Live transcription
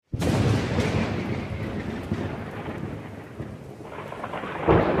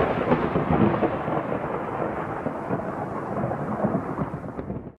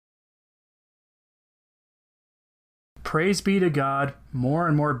Praise be to God, more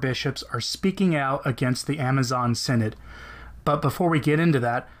and more bishops are speaking out against the Amazon Synod. But before we get into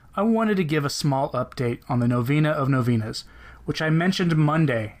that, I wanted to give a small update on the Novena of Novenas, which I mentioned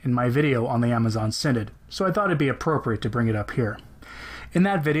Monday in my video on the Amazon Synod, so I thought it'd be appropriate to bring it up here. In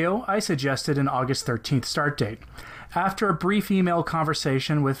that video, I suggested an August 13th start date. After a brief email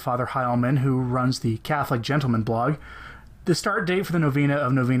conversation with Father Heilman, who runs the Catholic Gentleman blog, the start date for the Novena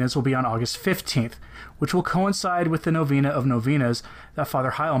of Novenas will be on August 15th, which will coincide with the Novena of Novenas that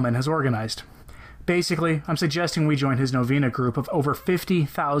Father Heilman has organized. Basically, I'm suggesting we join his novena group of over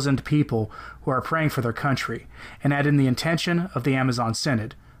 50,000 people who are praying for their country, and add in the intention of the Amazon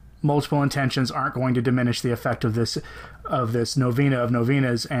Synod. Multiple intentions aren't going to diminish the effect of this Novena of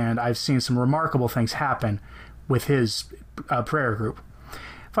Novenas, and I've seen some remarkable things happen with his prayer group.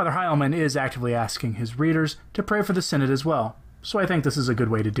 Father Heilman is actively asking his readers to pray for the Synod as well, so I think this is a good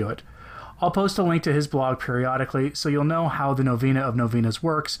way to do it. I'll post a link to his blog periodically so you'll know how the Novena of Novenas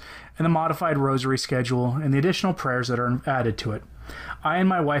works, and the modified rosary schedule, and the additional prayers that are added to it. I and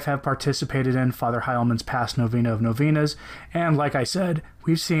my wife have participated in Father Heilman's past Novena of Novenas, and like I said,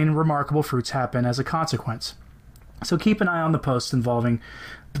 we've seen remarkable fruits happen as a consequence. So keep an eye on the posts involving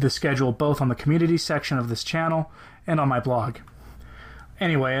the schedule both on the community section of this channel and on my blog.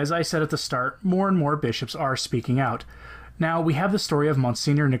 Anyway, as I said at the start, more and more bishops are speaking out. Now, we have the story of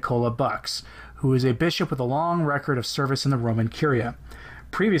Monsignor Nicola Bucks, who is a bishop with a long record of service in the Roman Curia.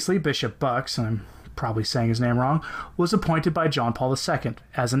 Previously, Bishop Bucks, and I'm probably saying his name wrong, was appointed by John Paul II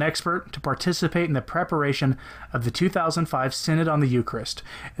as an expert to participate in the preparation of the 2005 Synod on the Eucharist,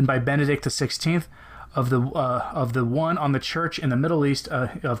 and by Benedict XVI of the one on the Church in the Middle East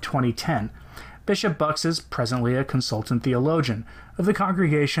of 2010. Bishop Bucks is presently a consultant theologian of the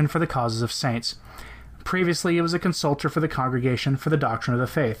Congregation for the Causes of Saints. Previously, he was a consultor for the Congregation for the Doctrine of the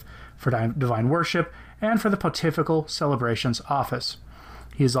Faith, for Divine Worship, and for the Pontifical Celebrations Office.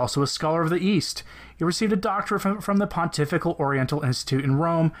 He is also a scholar of the East. He received a doctorate from the Pontifical Oriental Institute in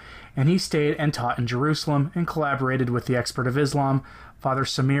Rome, and he stayed and taught in Jerusalem and collaborated with the expert of Islam, Father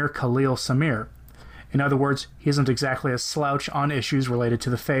Samir Khalil Samir. In other words, he isn't exactly a slouch on issues related to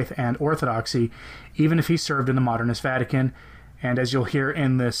the faith and orthodoxy, even if he served in the modernist Vatican. And as you'll hear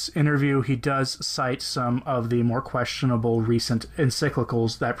in this interview, he does cite some of the more questionable recent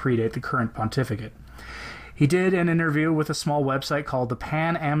encyclicals that predate the current pontificate. He did an interview with a small website called the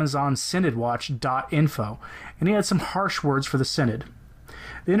Pan-Amazon-Synodwatch.info, and he had some harsh words for the Synod.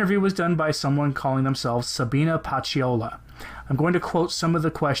 The interview was done by someone calling themselves Sabina Pacciola. I'm going to quote some of the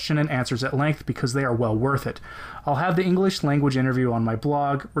question and answers at length because they are well worth it. I'll have the English language interview on my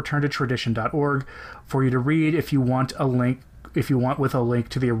blog, returntotradition.org, for you to read if you want with a link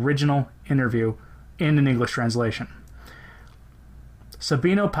to the original interview in an English translation.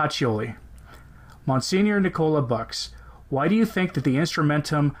 Sabino Pacioli. Monsignor Nicola Bucks, why do you think that the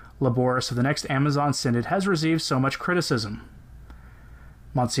instrumentum laboris of the next Amazon Synod has received so much criticism?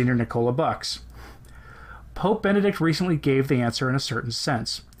 Monsignor Nicola Bucks. Pope Benedict recently gave the answer in a certain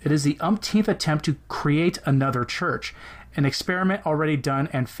sense. It is the umpteenth attempt to create another church, an experiment already done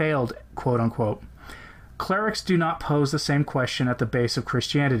and failed, quote-unquote. Clerics do not pose the same question at the base of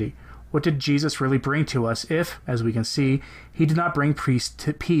Christianity. What did Jesus really bring to us if, as we can see, he did not bring peace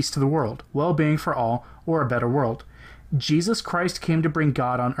to the world, well-being for all, or a better world? Jesus Christ came to bring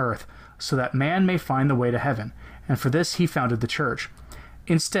God on earth, so that man may find the way to heaven, and for this he founded the church.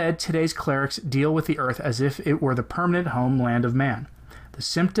 Instead, today's clerics deal with the earth as if it were the permanent homeland of man. The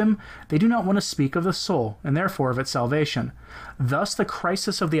symptom, they do not want to speak of the soul, and therefore of its salvation. Thus, the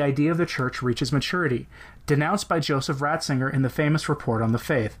crisis of the idea of the church reaches maturity, denounced by Joseph Ratzinger in the famous Report on the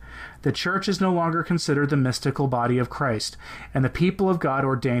Faith. The church is no longer considered the mystical body of Christ, and the people of God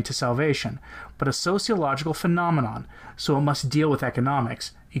ordained to salvation, but a sociological phenomenon, so it must deal with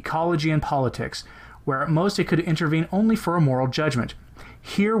economics, ecology, and politics, where at most it could intervene only for a moral judgment.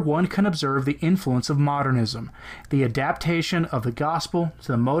 Here one can observe the influence of modernism, the adaptation of the gospel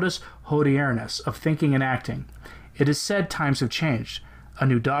to the modus hodiernis of thinking and acting. It is said times have changed, a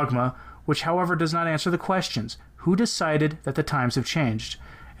new dogma, which however does not answer the questions. Who decided that the times have changed?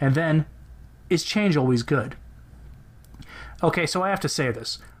 And then, is change always good? Okay, so I have to say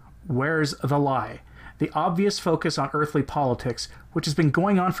this. Where's the lie? The obvious focus on earthly politics, which has been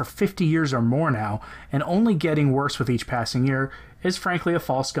going on for 50 years or more now, and only getting worse with each passing year, is frankly a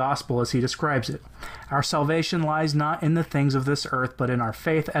false gospel as he describes it. Our salvation lies not in the things of this earth, but in our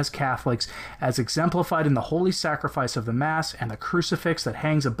faith as Catholics, as exemplified in the holy sacrifice of the Mass and the crucifix that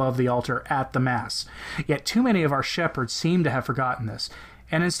hangs above the altar at the Mass. Yet too many of our shepherds seem to have forgotten this,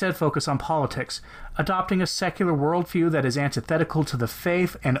 and instead focus on politics, adopting a secular worldview that is antithetical to the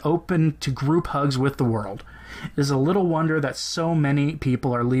faith and open to group hugs with the world. It is a little wonder that so many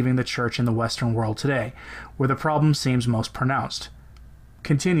people are leaving the church in the Western world today, where the problem seems most pronounced.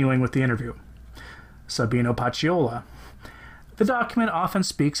 Continuing with the interview. Sabino Pacciola. The document often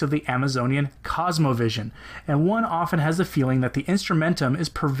speaks of the Amazonian cosmovision, and one often has the feeling that the instrumentum is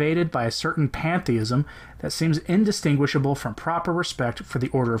pervaded by a certain pantheism that seems indistinguishable from proper respect for the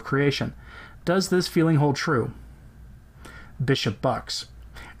order of creation. Does this feeling hold true? Bishop Bucks.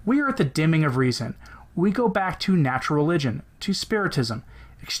 We are at the dimming of reason. We go back to natural religion, to spiritism,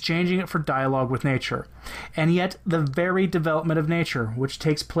 exchanging it for dialogue with nature. And yet the very development of nature, which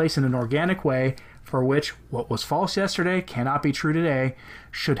takes place in an organic way, for which what was false yesterday cannot be true today,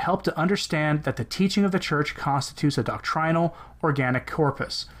 should help to understand that the teaching of the Church constitutes a doctrinal, organic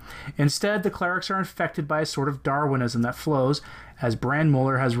corpus. Instead, the clerics are infected by a sort of Darwinism that flows, as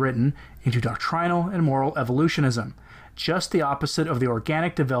Brandmuller has written, into doctrinal and moral evolutionism, just the opposite of the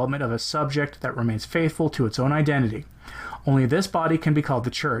organic development of a subject that remains faithful to its own identity. Only this body can be called the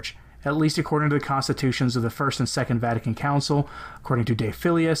Church, at least according to the constitutions of the First and Second Vatican Council, according to De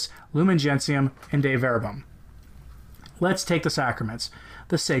Filius, Lumen Gentium, and De Verbum. Let's take the sacraments,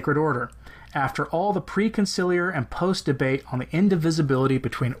 the sacred order. After all the pre-conciliar and post-debate on the indivisibility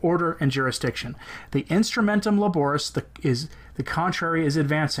between order and jurisdiction, the instrumentum laboris, the contrary, is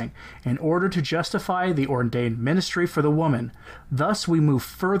advancing, in order to justify the ordained ministry for the woman. Thus we move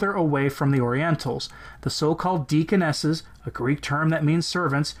further away from the Orientals. The so-called deaconesses, a Greek term that means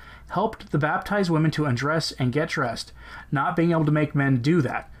servants, helped the baptized women to undress and get dressed, not being able to make men do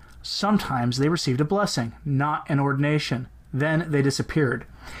that. Sometimes they received a blessing, not an ordination. Then they disappeared.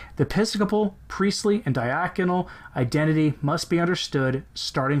 The episcopal, priestly, and diaconal identity must be understood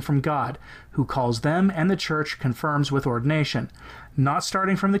starting from God, who calls them, and the Church confirms with ordination, not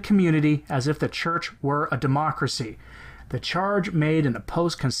starting from the community as if the Church were a democracy. The charge made in the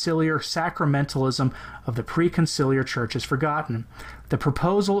post-conciliar sacramentalism of the pre-conciliar Church is forgotten. The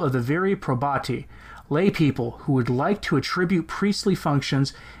proposal of the viri probati, lay people who would like to attribute priestly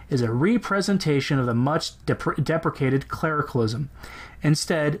functions, is a representation of the much deprecated clericalism.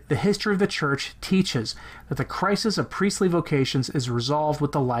 Instead, the history of the Church teaches that the crisis of priestly vocations is resolved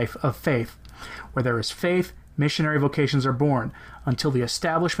with the life of faith. Where there is faith, missionary vocations are born, until the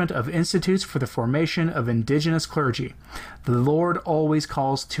establishment of institutes for the formation of indigenous clergy. The Lord always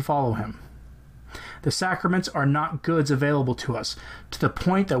calls to follow him. The sacraments are not goods available to us, to the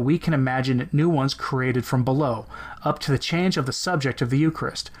point that we can imagine new ones created from below, up to the change of the subject of the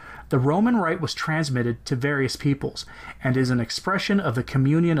Eucharist. The Roman Rite was transmitted to various peoples, and is an expression of the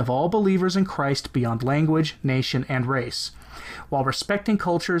communion of all believers in Christ beyond language, nation, and race. While respecting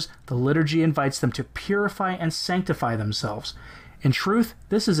cultures, the liturgy invites them to purify and sanctify themselves. In truth,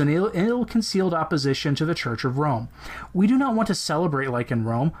 this is an ill-concealed opposition to the Church of Rome. We do not want to celebrate like in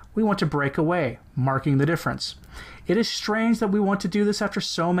Rome, we want to break away, marking the difference. It is strange that we want to do this after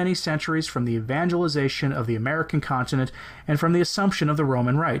so many centuries from the evangelization of the American continent and from the assumption of the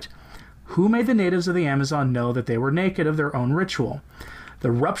Roman Rite. Who made the natives of the Amazon know that they were naked of their own ritual?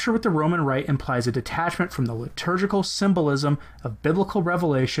 The rupture with the Roman Rite implies a detachment from the liturgical symbolism of biblical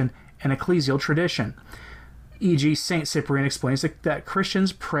revelation and ecclesial tradition. E.g., St. Cyprian explains that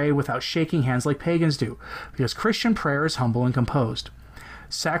Christians pray without shaking hands like pagans do, because Christian prayer is humble and composed.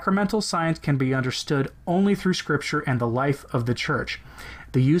 Sacramental science can be understood only through Scripture and the life of the Church.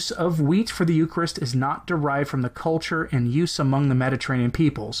 The use of wheat for the Eucharist is not derived from the culture in use among the Mediterranean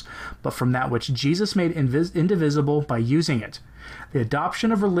peoples, but from that which Jesus made indivisible by using it. The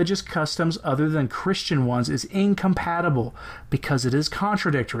adoption of religious customs other than Christian ones is incompatible because it is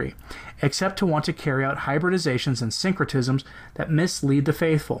contradictory, except to want to carry out hybridizations and syncretisms that mislead the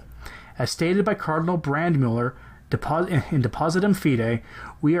faithful. As stated by Cardinal Brandmuller in Depositum Fidei,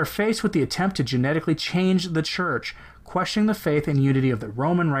 we are faced with the attempt to genetically change the Church, questioning the faith and unity of the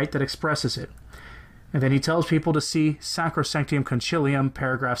Roman Rite that expresses it. And then he tells people to see Sacrosanctium Concilium,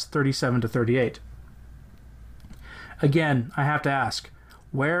 paragraphs 37 to 38. Again, I have to ask,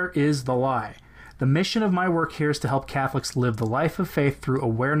 where is the lie? The mission of my work here is to help Catholics live the life of faith through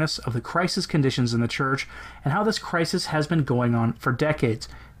awareness of the crisis conditions in the Church and how this crisis has been going on for decades,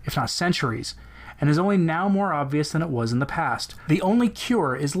 if not centuries, and is only now more obvious than it was in the past. The only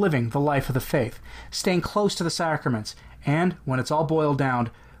cure is living the life of the faith, staying close to the sacraments, and, when it's all boiled down,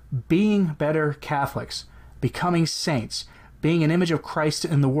 being better Catholics, becoming saints, being an image of Christ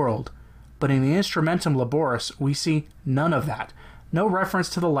in the world. But in the Instrumentum Laboris, we see none of that. No reference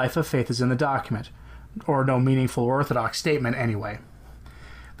to the life of faith is in the document, or no meaningful orthodox statement anyway.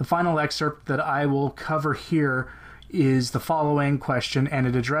 The final excerpt that I will cover here is the following question, and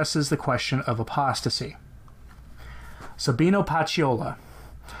it addresses the question of apostasy. Sabino Pacciola.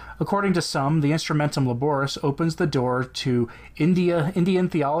 According to some, the Instrumentum Laboris opens the door to Indian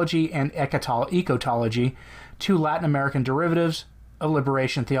theology and ecotology, two Latin American derivatives of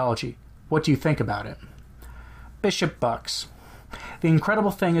liberation theology. What do you think about it? Bishop Bucks. The incredible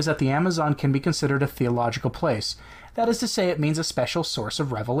thing is that the Amazon can be considered a theological place. That is to say, it means a special source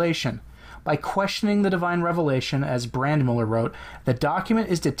of revelation. By questioning the divine revelation, as Brandmüller wrote, the document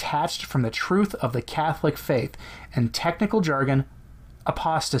is detached from the truth of the Catholic faith, and technical jargon,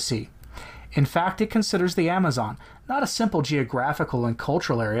 apostasy. In fact, it considers the Amazon not a simple geographical and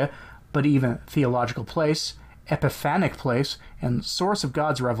cultural area, but even theological place, epiphanic place, and source of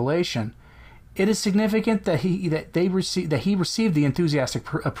God's revelation. It is significant that he received the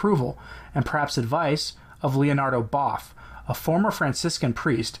enthusiastic approval and perhaps advice of Leonardo Boff, a former Franciscan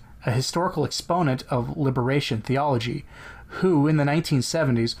priest, a historical exponent of liberation theology, who, in the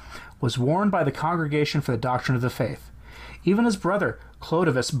 1970s, was warned by the Congregation for the Doctrine of the Faith. Even his brother,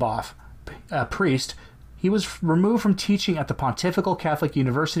 Clodovis Boff, a priest, he was removed from teaching at the Pontifical Catholic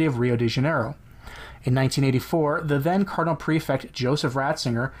University of Rio de Janeiro. In 1984, the then Cardinal Prefect Joseph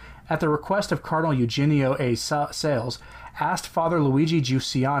Ratzinger, at the request of Cardinal Eugenio A. Sales, asked Father Luigi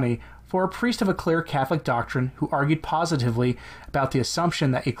Giussiani for a priest of a clear Catholic doctrine who argued positively about the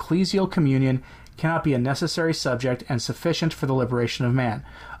assumption that ecclesial communion cannot be a necessary subject and sufficient for the liberation of man,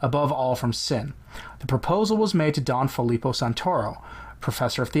 above all from sin. The proposal was made to Don Filippo Santoro,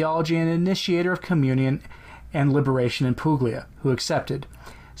 professor of theology and initiator of communion and liberation in Puglia, who accepted.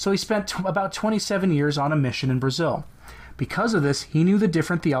 So he spent about 27 years on a mission in Brazil. Because of this, he knew the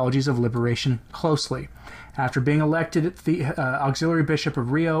different theologies of liberation closely. After being elected the auxiliary bishop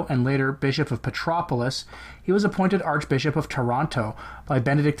of Rio and later bishop of Petropolis, he was appointed Archbishop of Toronto by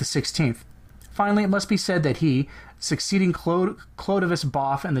Benedict XVI. Finally, it must be said that he, succeeding Clodovis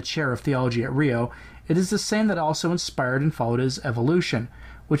Boff in the chair of theology at Rio, it is the same that also inspired and followed his evolution,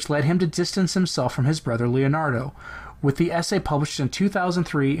 which led him to distance himself from his brother Leonardo, with the essay published in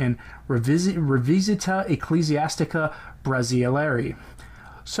 2003 in Revisita Ecclesiastica Brasileira.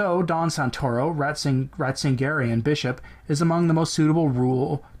 So, Don Santoro, Ratzingerian bishop, is among the most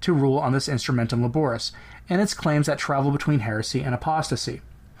suitable to rule on this Instrumentum Laboris, and its claims that travel between heresy and apostasy.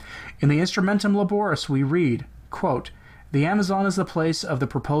 In the Instrumentum Laboris we read, quote, "The Amazon is the place of the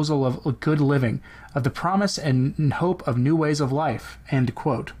proposal of good living, of the promise and hope of new ways of life," end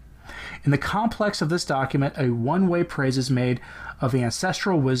quote. In the complex of this document, a one-way praise is made of the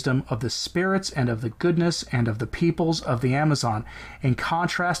ancestral wisdom of the spirits and of the goodness and of the peoples of the Amazon, in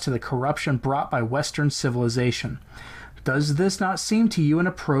contrast to the corruption brought by Western civilization. Does this not seem to you an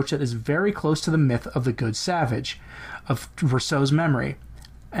approach that is very close to the myth of the good savage, of Rousseau's memory?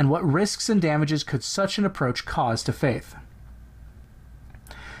 And what risks and damages could such an approach cause to faith?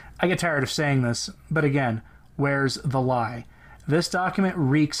 I get tired of saying this, but again, where's the lie? This document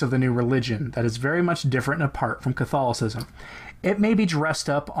reeks of the new religion that is very much different and apart from Catholicism. It may be dressed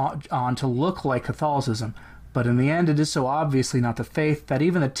up on to look like Catholicism, but in the end it is so obviously not the faith that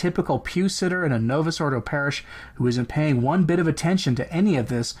even the typical pew sitter in a Novus Ordo parish who isn't paying one bit of attention to any of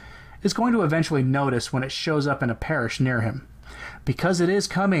this is going to eventually notice when it shows up in a parish near him. Because it is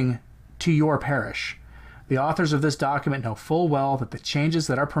coming to your parish. The authors of this document know full well that the changes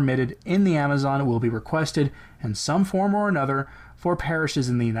that are permitted in the Amazon will be requested in some form or another for parishes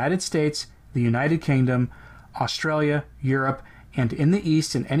in the United States, the United Kingdom, Australia, Europe, and in the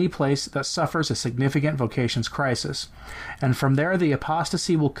East in any place that suffers a significant vocations crisis. And from there the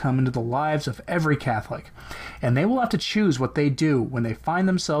apostasy will come into the lives of every Catholic, and they will have to choose what they do when they find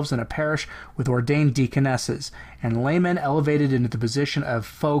themselves in a parish with ordained deaconesses and laymen elevated into the position of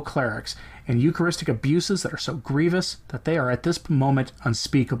faux clerics, and Eucharistic abuses that are so grievous that they are at this moment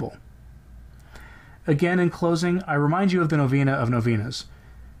unspeakable. Again, in closing, I remind you of the Novena of Novenas.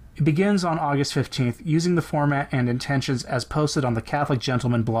 It begins on August 15th using the format and intentions as posted on the Catholic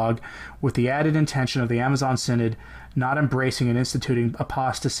Gentleman blog, with the added intention of the Amazon Synod not embracing and instituting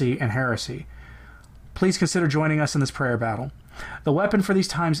apostasy and heresy. Please consider joining us in this prayer battle. The weapon for these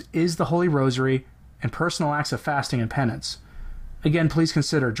times is the Holy Rosary and personal acts of fasting and penance. Again, please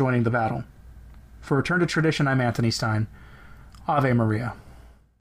consider joining the battle. For Return to Tradition, I'm Anthony Stein. Ave Maria.